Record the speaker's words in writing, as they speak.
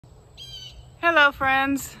Hello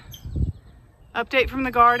friends, update from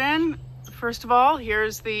the garden. First of all,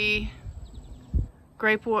 here's the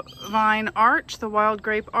grapevine arch, the wild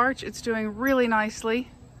grape arch. It's doing really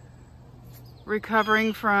nicely,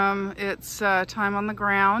 recovering from its time on the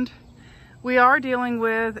ground. We are dealing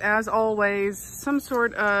with, as always, some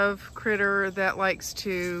sort of critter that likes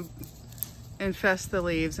to infest the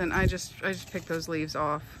leaves, and I just picked those leaves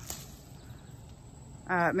off.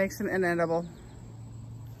 It makes them inedible.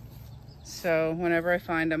 So whenever I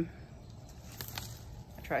find them,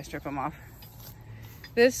 I try to strip them off.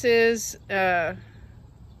 This is a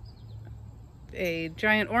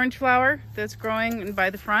giant orange flower that's growing by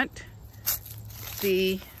the front.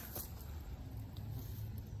 The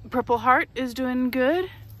purple heart is doing good.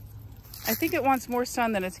 I think it wants more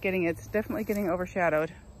sun than it's getting. It's definitely getting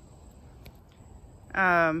overshadowed.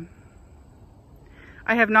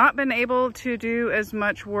 I have not been able to do as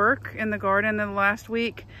much work in the garden in the last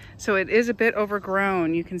week, so it is a bit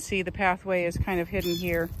overgrown. You can see the pathway is kind of hidden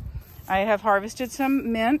here. I have harvested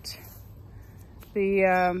some mint.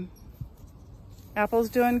 The apple's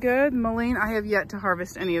doing good. Mullein, I have yet to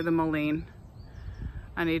harvest any of the mullein.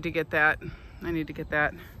 I need to get that.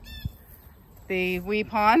 The wee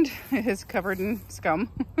pond is covered in scum.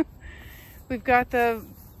 We've got the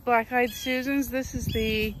black-eyed Susans. This is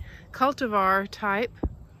the cultivar type,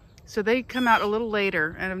 so they come out a little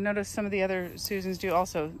later, and I've noticed some of the other Susans do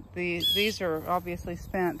also. These are obviously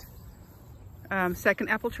spent. Second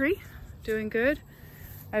apple tree, doing good.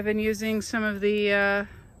 I've been using some of the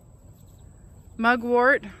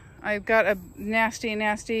mugwort. I've got a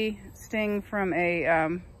nasty sting from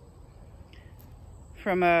a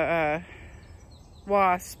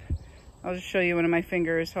wasp. I'll just show you one of my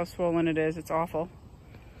fingers how swollen it is. It's awful.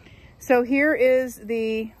 So here is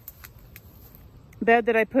the bed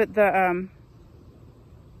that I put the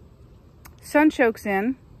sunchokes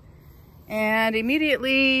in, and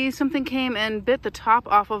immediately something came and bit the top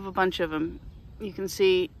off of a bunch of them. You can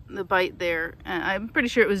see the bite there. I'm pretty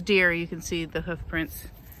sure it was deer. You can see the hoof prints.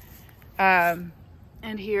 And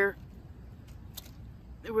here,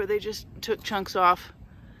 where they just took chunks off.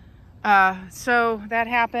 So that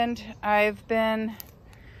happened. I've been...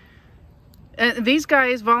 these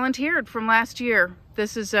guys volunteered from last year.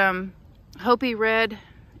 This is Hopi Red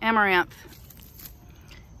Amaranth.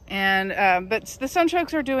 And but the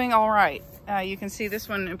sunchokes are doing all right. You can see this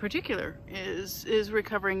one in particular is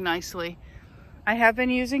recovering nicely. I have been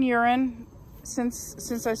using urine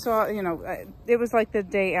since I saw, you know, it was like the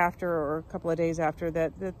day after or a couple of days after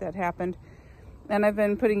that happened. And I've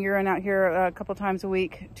been putting urine out here a couple times a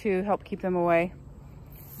week to help keep them away.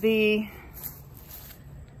 The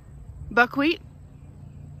buckwheat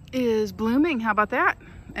is blooming. How about that?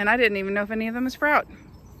 And I didn't even know if any of them would sprout.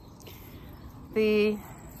 The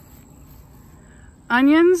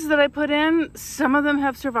onions that I put in, some of them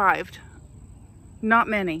have survived. Not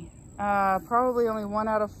many. Probably only 1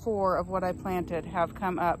 out of 4 of what I planted have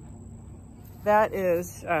come up. That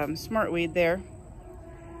is smartweed there.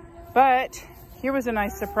 But here was a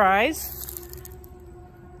nice surprise.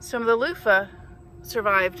 Some of the loofah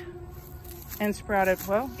survived and sprouted.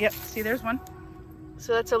 Well, yep, see, there's one.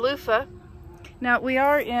 So that's a loofah. Now we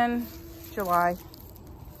are in July,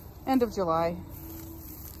 end of July.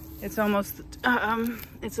 It's almost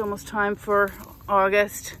time for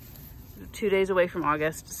August. 2 days away from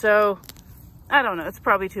August. So I don't know, it's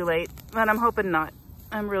probably too late, but I'm hoping not.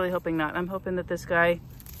 I'm really hoping not. I'm hoping that this guy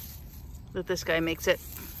makes it.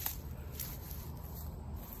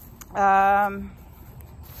 Some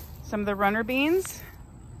of the runner beans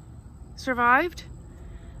survived.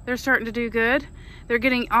 They're starting to do good. They're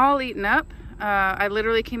getting all eaten up. I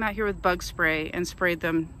literally came out here with bug spray and sprayed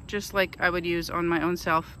them just like I would use on my own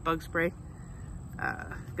self, bug spray.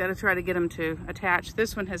 Got to try to get them to attach.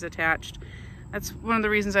 This one has attached. That's one of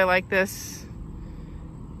the reasons I like this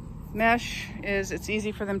mesh, is it's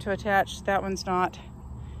easy for them to attach. That one's not.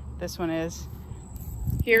 This one is.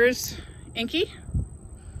 Here's Inky.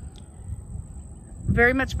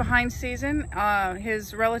 Very much behind season.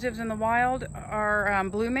 His relatives in the wild are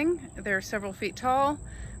blooming. They're several feet tall.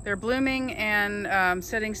 They're blooming and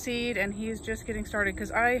setting seed, and he's just getting started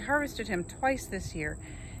because I harvested him twice this year.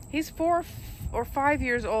 He's 4 or 5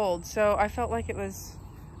 years old, so I felt like it was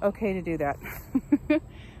okay to do that.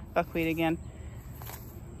 Buckwheat again.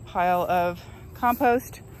 Pile of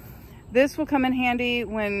compost. This will come in handy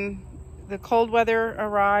when the cold weather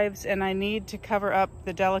arrives and I need to cover up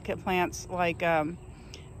the delicate plants like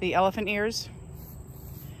the elephant ears.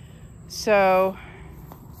 So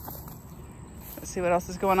let's see what else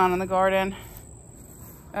is going on in the garden.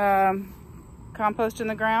 Compost in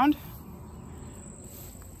the ground.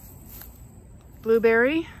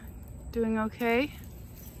 Blueberry doing okay.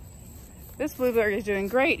 This blueberry is doing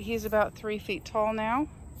great. He's about 3 feet tall now.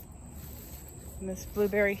 And this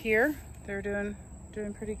blueberry here, they're doing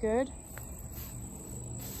pretty good.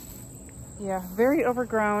 Yeah, very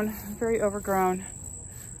overgrown, very overgrown.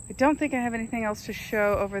 I don't think I have anything else to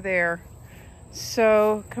show over there.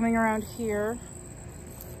 So coming around here,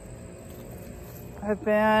 I've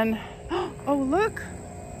been, oh look,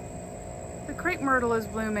 the crepe myrtle is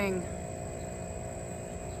blooming.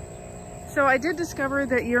 So I did discover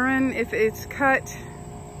that urine, if it's cut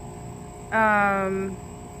 10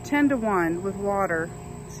 to 1 with water.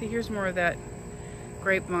 See, here's more of that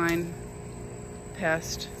grapevine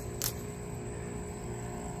pest.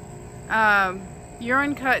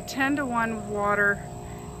 Urine cut 10 to 1 with water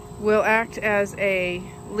will act as a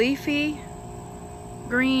leafy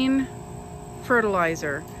green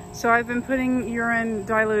fertilizer. So I've been putting urine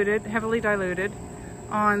diluted, heavily diluted,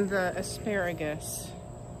 on the asparagus.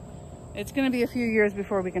 It's going to be a few years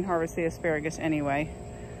before we can harvest the asparagus anyway.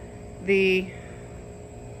 The,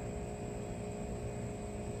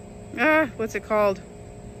 what's it called?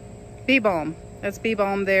 Bee balm. That's bee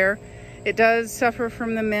balm there. It does suffer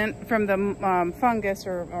from the fungus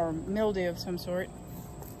or mildew of some sort.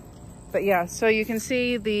 But yeah, so you can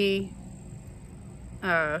see the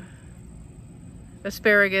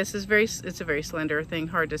asparagus is it's a very slender thing,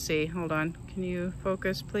 hard to see. Hold on, can you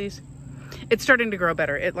focus, please? It's starting to grow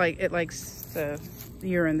better. It likes the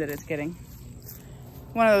urine that it's getting.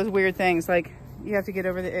 One of those weird things, like you have to get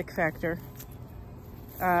over the ick factor.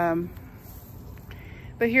 But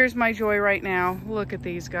here's my joy right now. Look at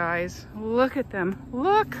these guys. Look at them.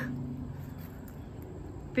 Look!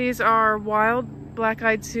 These are wild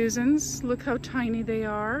black-eyed Susans. Look how tiny they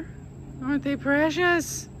are. Aren't they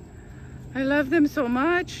precious? I love them so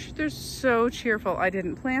much. They're so cheerful. I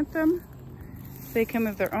didn't plant them. They come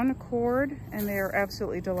of their own accord, and they are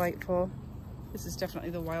absolutely delightful. This is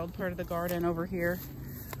definitely the wild part of the garden over here.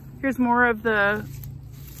 Here's more of the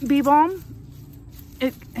bee balm.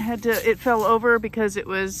 It fell over because it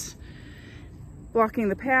was blocking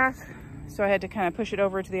the path. So I had to kind of push it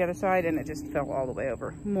over to the other side, and it just fell all the way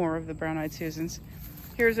over. More of the brown-eyed Susans.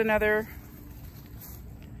 Here's another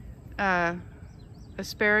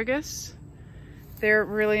asparagus. They're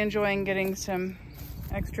really enjoying getting some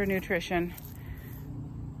extra nutrition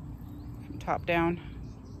from top down.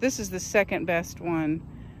 This is the second best one.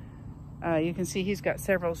 You can see he's got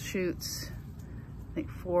several shoots. I think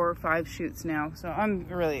 4 or 5 shoots now. So I'm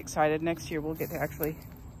really excited. Next year we'll get to actually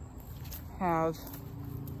have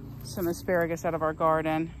some asparagus out of our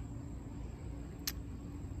garden.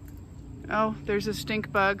 Oh, there's a stink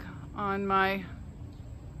bug on my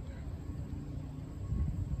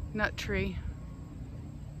nut tree.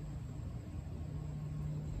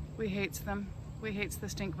 We hates them. We hates the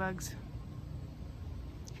stink bugs.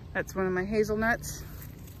 That's one of my hazelnuts.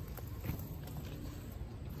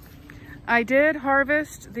 I did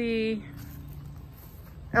harvest the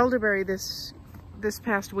elderberry this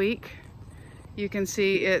past week. You can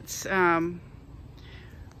see it's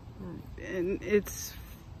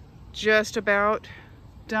just about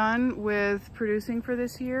done with producing for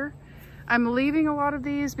this year. I'm leaving a lot of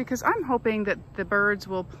these because I'm hoping that the birds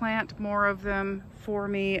will plant more of them for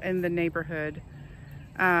me in the neighborhood.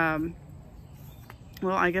 Well,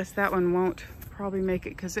 I guess that one won't probably make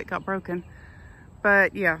it because it got broken.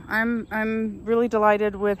 But yeah, I'm really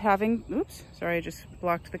delighted with having, oops, sorry, I just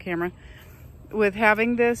blocked the camera, with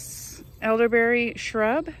having this elderberry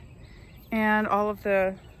shrub and all of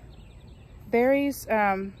the berries.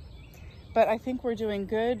 But I think we're doing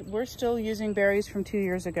good. We're still using berries from 2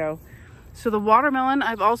 years ago. So the watermelon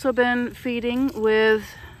I've also been feeding with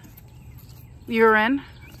urine,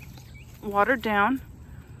 watered down,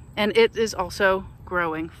 and it is also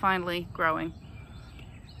growing, finally growing.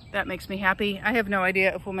 That makes me happy. I have no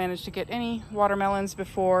idea if we'll manage to get any watermelons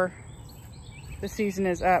before the season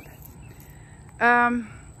is up.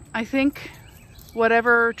 I think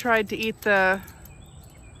whatever tried to eat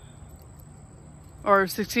or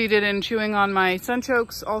succeeded in chewing on my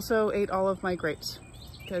sunchokes also ate all of my grapes,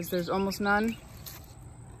 because there's almost none.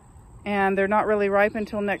 And they're not really ripe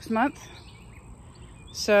until next month.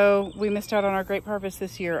 So we missed out on our grape harvest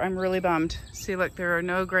this year. I'm really bummed. See, look, there are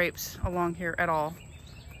no grapes along here at all.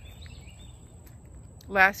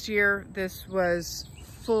 Last year, this was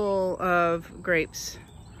full of grapes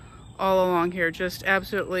all along here. Just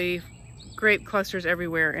absolutely grape clusters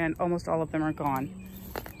everywhere, and almost all of them are gone.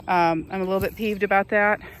 I'm a little bit peeved about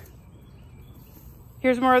that.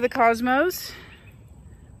 Here's more of the cosmos.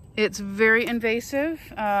 It's very invasive.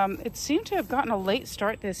 It seemed to have gotten a late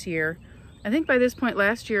start this year. I think by this point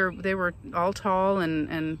last year, they were all tall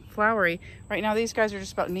and flowery. Right now, these guys are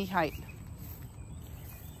just about knee height.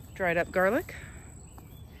 Dried up garlic.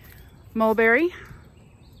 Mulberry,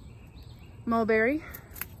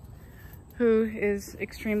 who is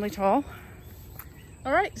extremely tall.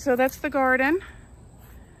 All right, so that's the garden.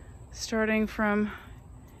 Starting from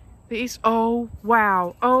the east. Oh,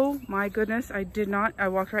 wow. Oh my goodness, I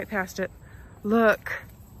walked right past it. Look.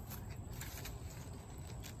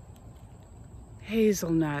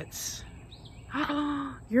 Hazelnuts.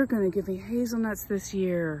 You're gonna give me hazelnuts this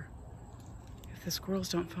year. If the squirrels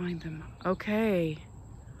don't find them. Okay.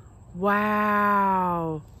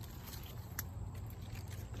 Wow.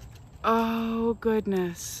 Oh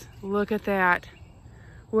goodness, look at that.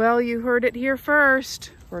 Well, you heard it here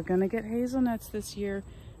first. We're gonna get hazelnuts this year.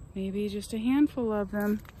 Maybe just a handful of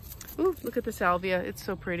them. Ooh, look at the salvia, it's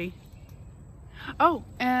so pretty. Oh,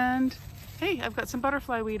 and hey, I've got some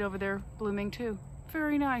butterfly weed over there blooming too.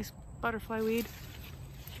 Very nice butterfly weed.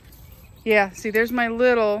 Yeah, see, there's my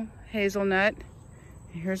little hazelnut.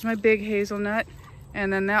 Here's my big hazelnut.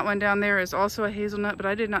 And then that one down there is also a hazelnut, but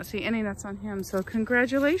I did not see any nuts on him. So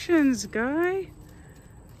congratulations, Guy.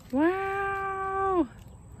 Wow.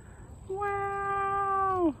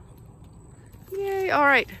 Wow. Yay. All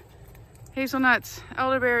right. Hazelnuts,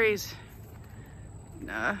 elderberries,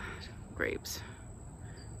 grapes.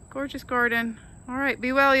 Gorgeous garden. All right.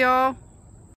 Be well, y'all.